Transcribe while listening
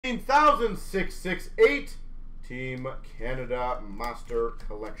15,668. Team Canada Master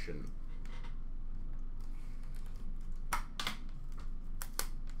Collection.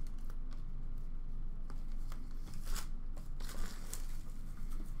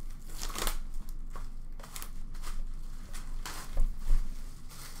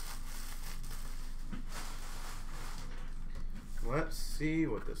 Let's see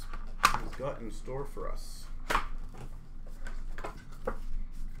what this has got in store for us.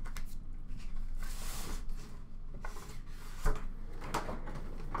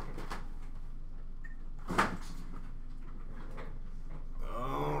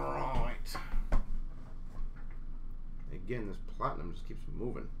 Alright. Again, this platinum just keeps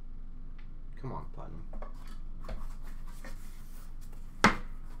moving. Come on, platinum.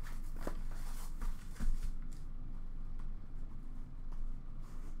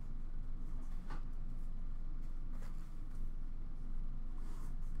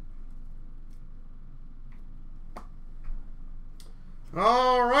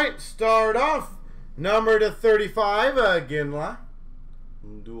 All right, start off. Number to 35, Ginla.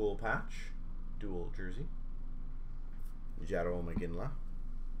 Dual patch, dual jersey. Jarome Ginla.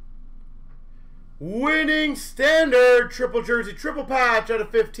 Winning standard, triple jersey, triple patch out of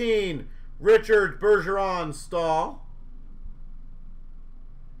 15. Richard Bergeron Stahl.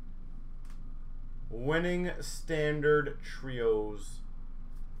 Winning standard trios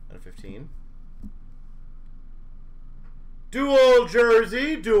out of 15. Dual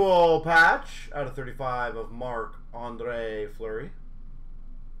jersey, dual patch out of 35 of Marc-Andre Fleury.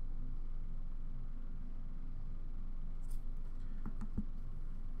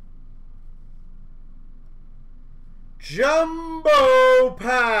 Jumbo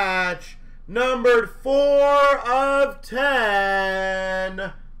patch numbered 4 of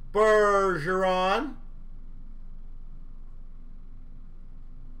 10 Bergeron.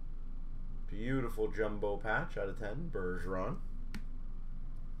 Beautiful jumbo patch out of 10, Bergeron.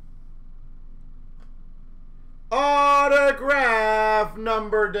 Autograph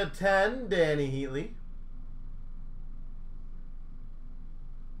numbered to 10, Danny Heatley.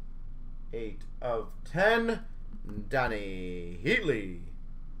 8 of 10, Danny Heatley.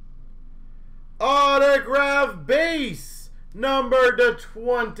 Autograph base numbered to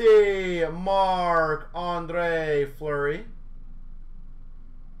 20, Marc-Andre Fleury.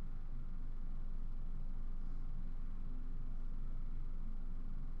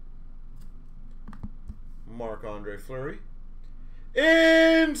 Marc-Andre Fleury.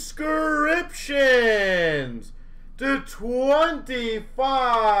 Inscriptions to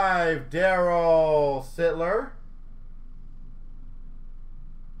 25, Darryl Sittler.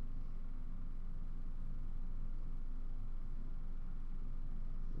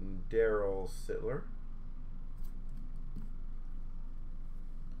 Darryl Sittler.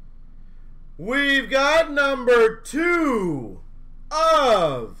 We've got number 2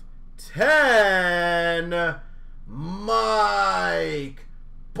 of 10, Mike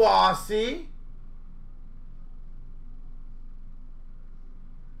Bossy.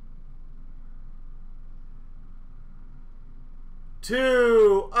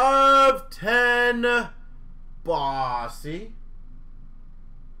 Two of 10, Bossy.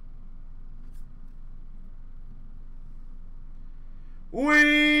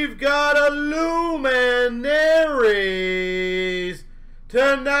 We've got a Luminaries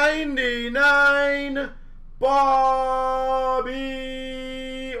to 99, Bobby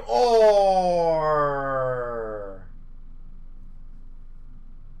Orr.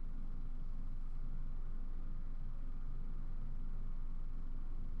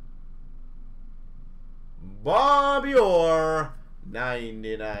 Bobby Orr,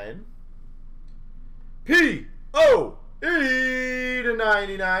 99. P.O.E. to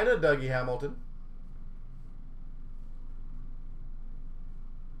 99 of Dougie Hamilton.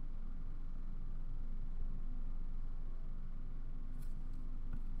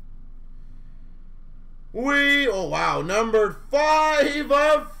 Oh wow, numbered 5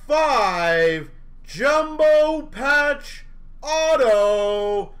 of 5, Jumbo Patch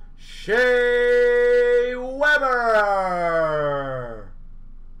Auto, Shea Weber.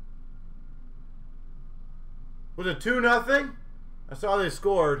 Was it 2-0? I saw they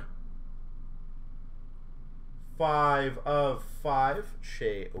scored. 5 of 5,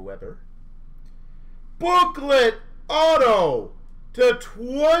 Shea Weber. Booklet Auto to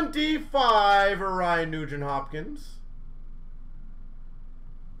 25, Ryan Nugent-Hopkins.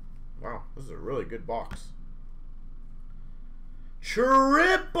 Wow, this is a really good box.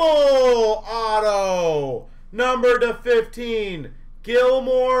 Triple Auto, number to 15,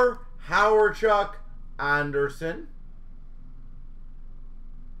 Gilmore, Howardchuck, Anderson.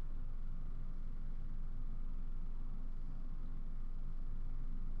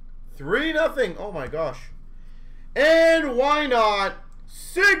 3-0. Oh my gosh. And why not?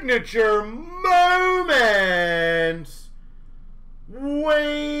 Signature moments. Wayne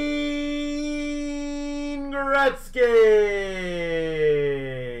Gretzky.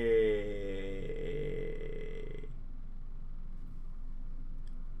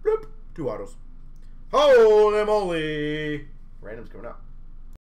 Bloop. 2 autos. Holy moly. Random's coming up.